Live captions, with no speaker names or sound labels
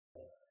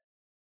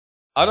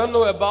I don't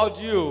know about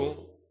you,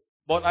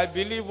 but I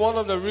believe one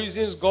of the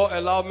reasons God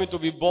allowed me to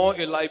be born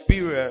in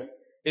Liberia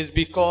is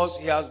because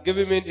He has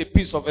given me a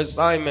piece of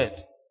assignment.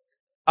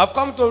 I've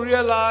come to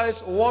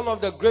realize one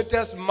of the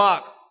greatest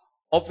marks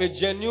of a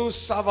genuine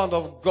servant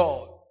of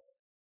God.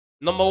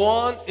 Number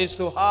one is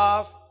to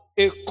have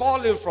a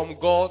calling from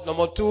God.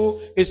 Number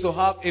two is to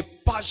have a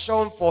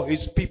passion for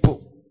His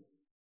people.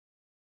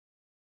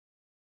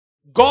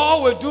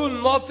 God will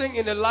do nothing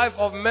in the life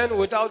of men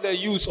without the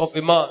use of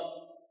a man.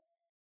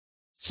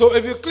 So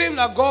if you claim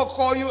that God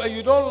called you and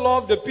you don't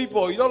love the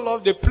people, you don't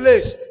love the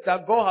place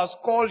that God has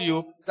called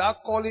you, that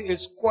calling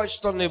is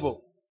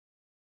questionable.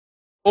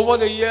 Over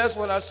the years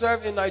when I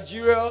served in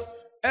Nigeria,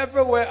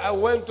 everywhere I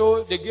went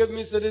to, they gave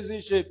me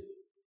citizenship.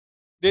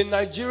 The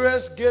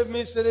Nigerians gave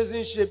me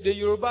citizenship. The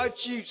Yoruba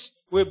chiefs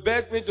will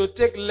beg me to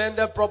take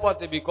landed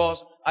property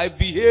because I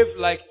behave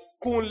like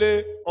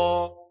Kunle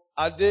or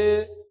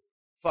Ade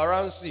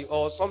Faransi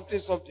or something.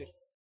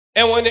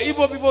 And when the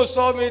Igbo people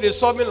saw me, they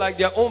saw me like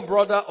their own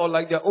brother or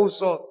like their own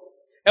son.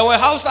 And when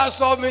Hausa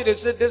saw me, they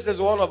said, this is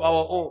one of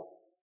our own.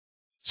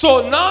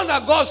 So now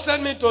that God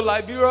sent me to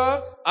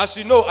Liberia, as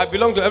you know, I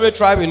belong to every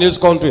tribe in this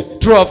country.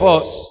 True of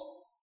us.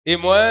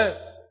 Imoe.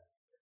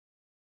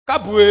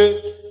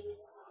 Kabwe.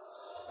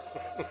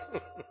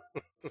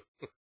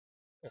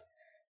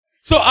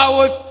 So I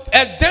will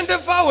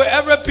identify with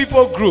every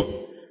people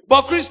group.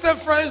 But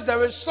Christian friends,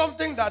 there is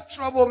something that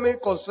troubles me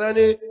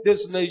concerning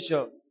this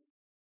nation.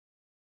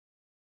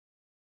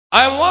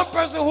 I am one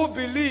person who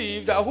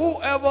believes that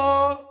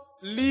whoever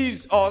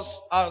leads us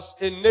as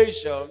a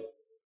nation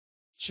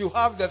should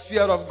have the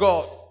fear of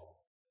God.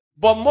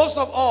 But most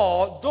of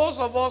all, those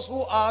of us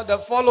who are the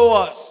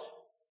followers,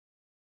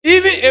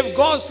 even if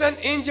God sent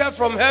angels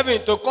from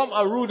heaven to come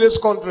and rule this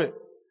country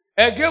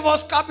and give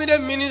us cabinet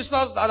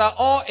ministers that are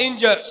all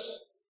angels,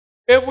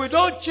 if we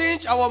don't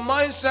change our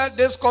mindset,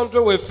 this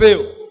country will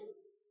fail.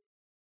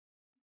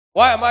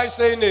 Why am I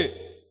saying it?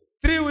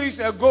 3 weeks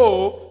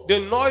ago, the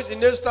noise in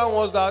this town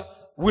was that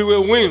we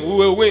will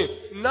win.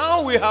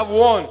 Now we have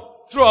won.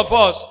 True of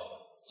us.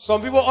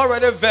 Some people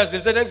already vexed. They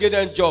said they didn't get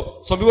their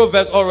job. Some people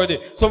vexed already.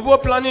 Some people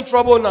planning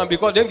trouble now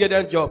because they didn't get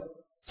their job.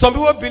 Some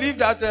people believe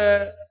that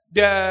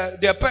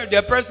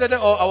their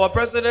president or our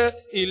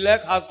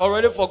president-elect has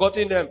already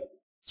forgotten them.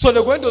 So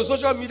they're going to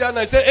social media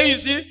and say, hey, you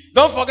see,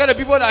 don't forget the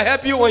people that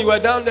helped you when you were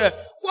down there.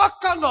 What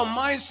kind of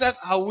mindset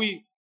are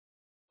we?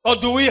 Or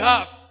do we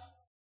have?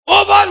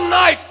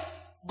 Overnight,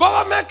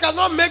 government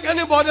cannot make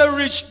anybody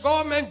rich.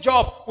 Government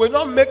job will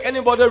not make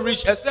anybody rich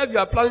except you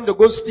are planning to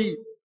go steal.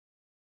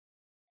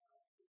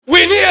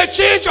 We need a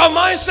change of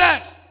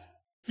mindset.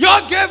 You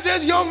gave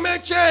this young man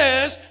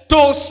chance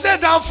to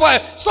sit down for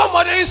it.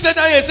 Somebody sit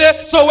down and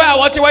say, so where I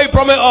want it, where you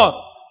promise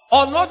on?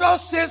 Another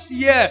 6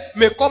 years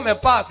may come and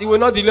pass. He will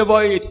not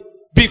deliver it.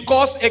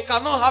 Because it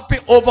cannot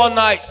happen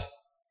overnight.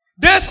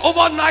 This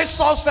overnight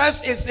success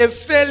is a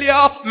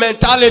failure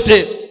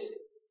mentality.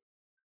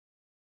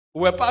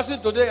 We were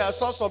passing today, I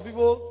saw some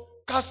people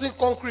casting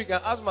concrete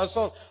and asked my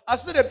son, I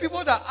said the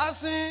people that are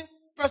asking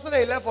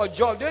president-elect for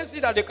job, they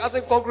see that they're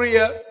casting concrete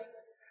here.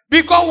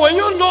 Because when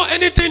you know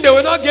anything, they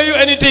will not give you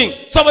anything.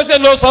 Somebody say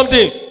know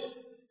something.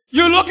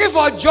 You're looking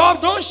for a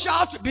job, don't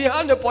shout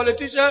behind the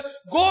politician.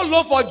 Go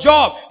look for a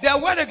job. They're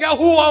where they get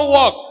who want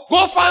work.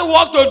 Go find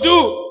work to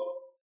do.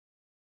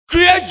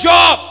 Create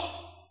job.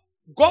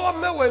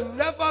 Government will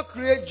never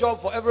create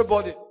job for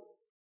everybody.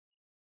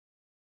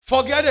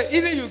 Forget it.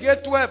 Even you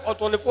get 12 or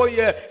 24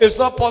 years, it's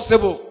not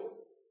possible.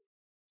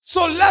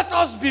 So let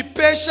us be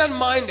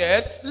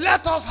patient-minded.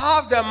 Let us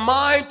have the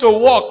mind to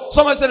work.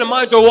 Somebody say the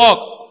mind to work.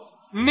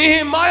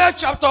 Nehemiah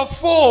chapter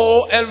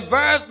 4 and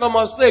verse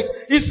number 6.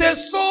 He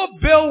says, so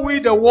build we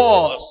the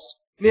walls.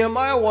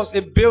 Nehemiah was a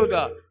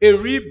builder, a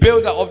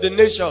rebuilder of the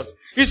nation.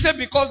 He said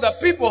because the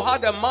people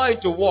had a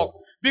mind to work.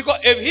 Because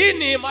if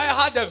Nehemiah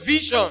had a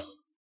vision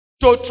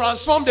to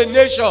transform the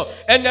nation,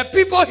 and the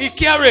people he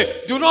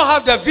carried do not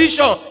have the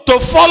vision to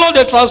follow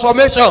the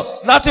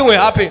transformation, nothing will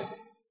happen.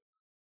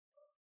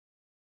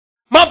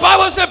 My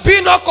Bible says,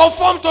 be not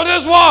conformed to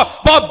this world,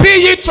 but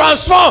be ye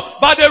transformed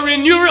by the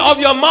renewing of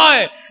your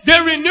mind. The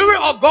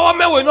renewing of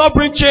government will not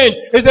bring change.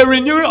 It's the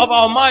renewing of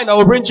our mind that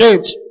will bring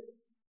change.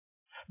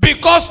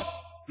 Because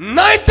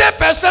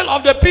 90%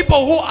 of the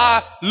people who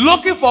are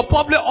looking for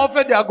public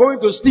office, they are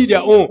going to steal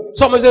their own.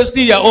 Someone say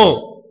steal their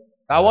own.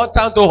 That want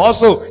time to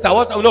hustle. That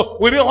want time,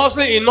 no, we've been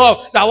hustling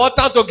enough. That want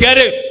time to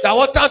get it. That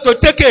want time to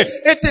take it.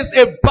 It is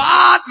a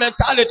bad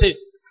mentality.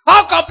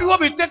 How can people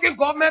be taking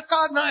government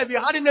card now if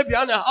you're hiding it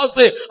behind the house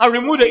and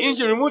remove the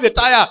engine, remove the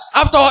tire?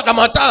 After what, the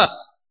matter?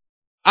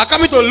 I'm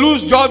coming to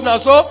lose job now,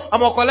 so I'm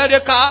going to collect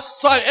the car.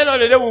 So at the end of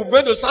the day, we're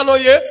going to sign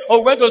up here,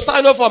 or we're going to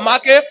sign up for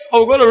market,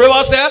 or we're going to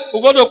Riverside, we're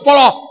going to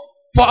Polo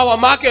for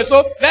our market. So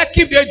let's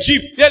keep their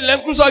Jeep, their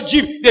Land Cruiser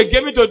Jeep. They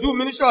gave me to do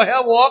Ministry of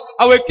Health work.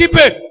 I will keep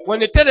it.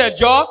 When they take their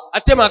job, I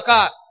take my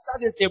car.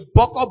 That is a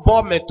buckle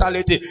ball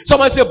mentality.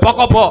 Somebody say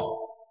buckle ball.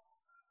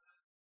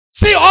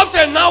 See, up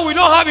till now, we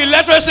don't have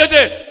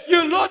electricity.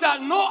 You know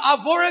that no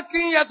Ivorian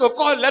king yet to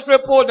call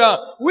electric pole down.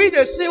 We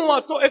the same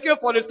one to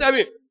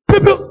AK-47.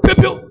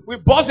 We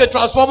bust the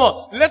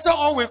transformer. Later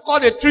on, we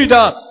cut the tree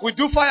down. We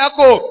do fire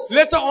coal.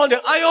 Later on, the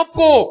iron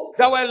pole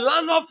that were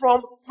landed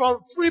from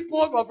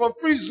Freeport or from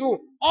Free Zoo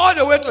all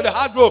the way to the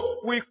hard road.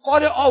 We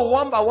cut it all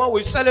one by one.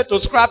 We sell it to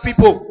scrap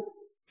people.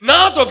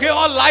 Now to get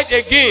all light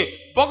again,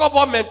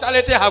 Bogobo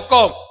mentality have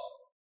come.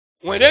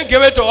 When they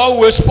give it to all,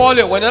 we will spoil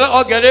it. When they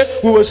all get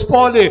it, we will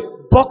spoil it.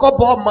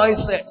 Bogobo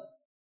mindset.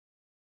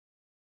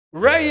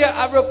 Right here,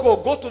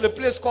 Africa, go to the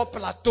place called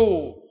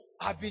Plateau.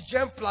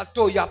 Abidjan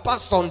Plateau, Yapa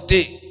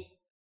Sunday.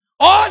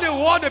 All the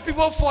world, the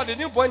people fought, they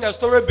didn't burn their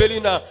story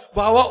building now.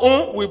 But our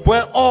own, we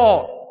burn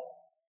all.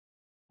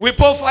 We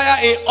put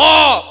fire in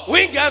all.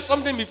 We get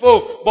something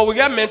before, but we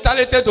get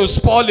mentality to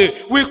spoil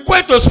it. We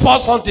quit to spoil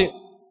something.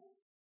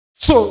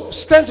 So,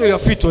 stand to your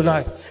feet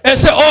tonight and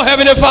say, oh,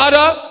 Heavenly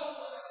Father,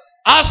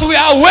 as we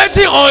are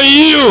waiting on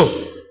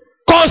you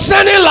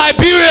concerning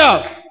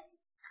Liberia,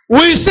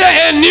 we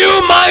say a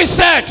new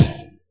mindset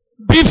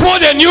before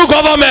the new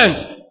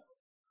government.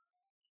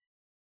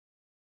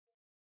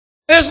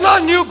 It's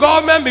not new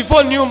government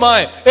before new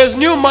mind. It's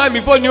new mind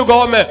before new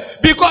government.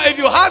 Because if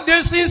you have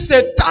this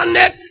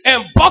satanic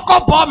and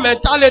buck-up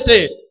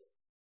mentality,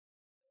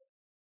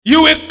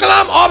 you will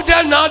climb up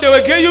there now, they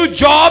will give you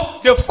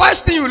job. The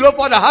first thing you look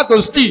for, the heart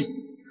to steal.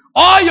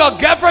 All your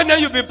girlfriend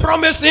that you'll be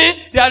promising,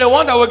 they are the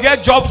one that will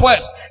get job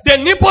first. The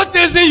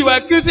nepotism you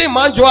are accusing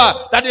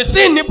Manjua, that the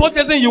same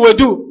nepotism you will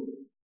do.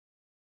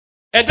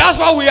 And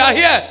that's why we are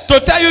here,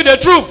 to tell you the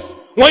truth.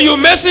 When you're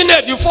messing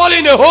it, you fall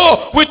in a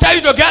hole, we tell you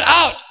to get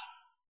out.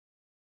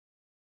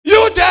 You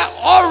there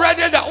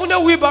already, the only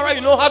wheelbarrow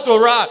you know how to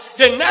ride.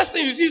 The next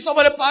thing you see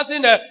somebody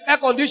passing the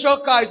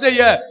air-conditioned car, you say,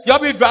 yeah,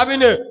 you'll be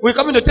driving it. We're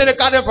coming to take the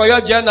car from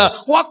your journey.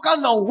 What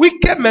kind of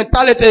wicked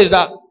mentality is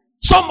that?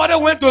 Somebody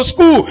went to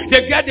school,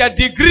 they get their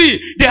degree,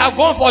 they have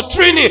gone for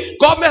training.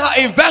 Government has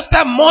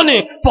invested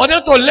money for them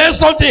to learn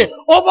something.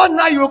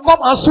 Overnight, you will come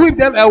and sweep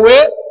them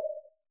away.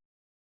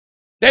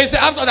 Then you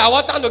say, after that, I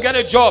want time to get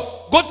a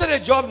job. Go to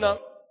the job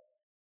now.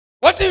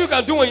 What thing you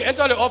can do when you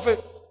enter the office?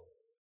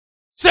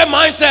 Say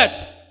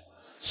mindset.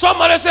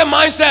 Somebody say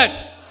mindset.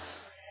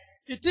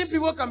 You think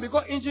people can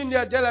become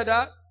engineer, they like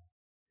that?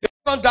 They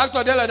become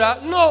doctor, they like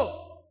that?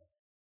 No.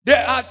 They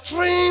are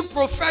trained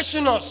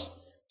professionals.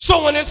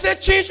 So when they say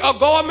change of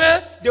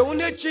government, they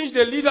only change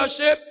the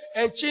leadership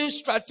and change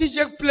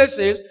strategic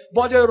places,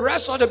 but the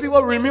rest of the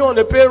people remain on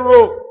the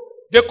payroll.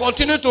 They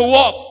continue to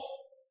work.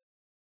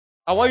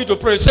 I want you to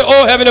pray. Say,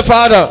 oh, Heavenly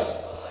Father.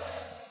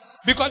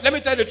 Because let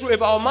me tell you the truth,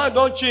 if our mind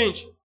don't change,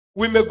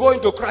 we may go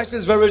into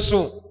crisis very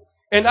soon.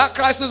 And that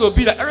crisis will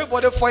be that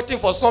everybody fighting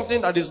for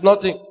something that is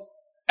nothing.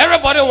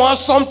 Everybody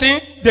wants something,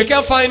 they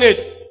can't find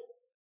it.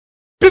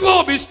 People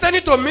will be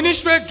standing to a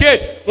ministry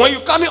gate. When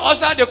you come in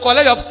outside, they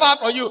collect your fat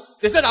on you.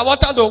 They said, I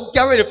want time to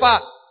carry the fat.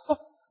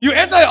 You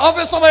enter the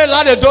office, somebody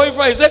lock the door in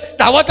front, you say,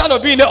 I want time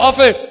to be in the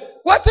office.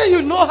 What do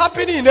you know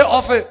happening in the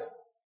office?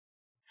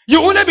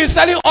 You wouldn't be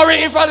selling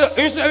orange in front of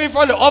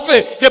the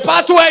office. The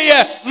part 2 a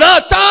year.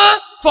 Now time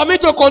for me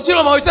to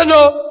continue. You say,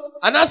 no.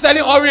 I'm not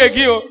selling orange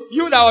again.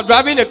 You that were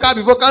driving the car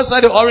before can't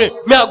sell the orange.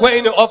 Me, I'm going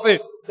in the office.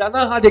 That's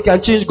not how they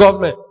can change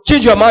government.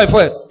 Change your mind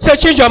first. Say,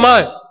 change your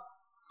mind.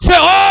 Say,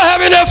 oh,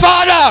 Heavenly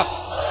Father.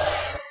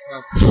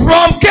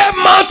 From Cape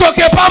Mount to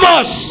Cape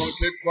Amos.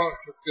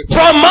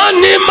 From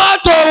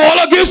Manima to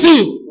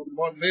Wologisi.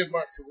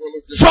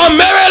 From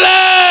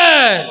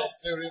Maryland.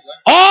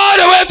 All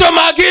the way to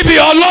Magibi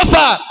or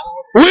Lofa.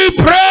 We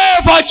pray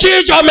for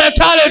change of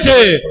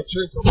mentality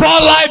for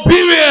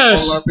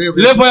Liberians.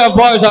 Lift for your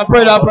voice and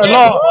pray that prayer.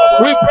 Lord,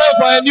 we pray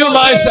for a new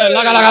mindset.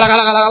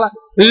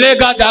 The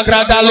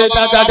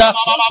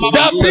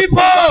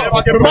people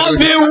must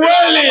be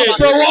willing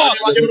to walk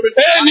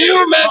a new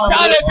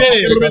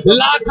mentality.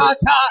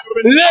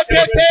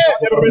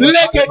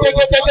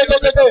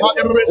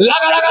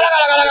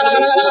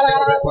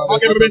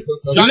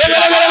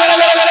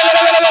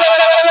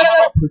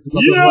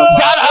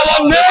 That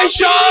our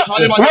nation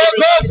will go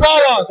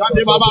forward.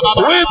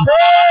 We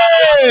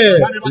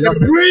pray.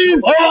 Bring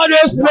over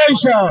this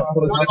nation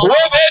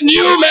with a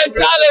new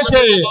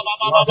mentality.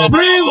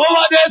 Bring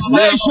over this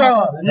nation.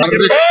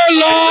 Oh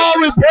Lord,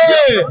 we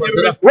pray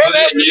with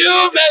a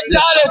new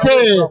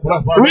mentality.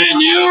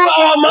 Renew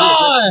our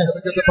mind.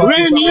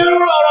 Renew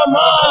our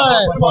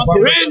mind.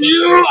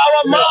 Renew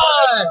our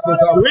mind.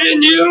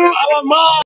 Renew our mind.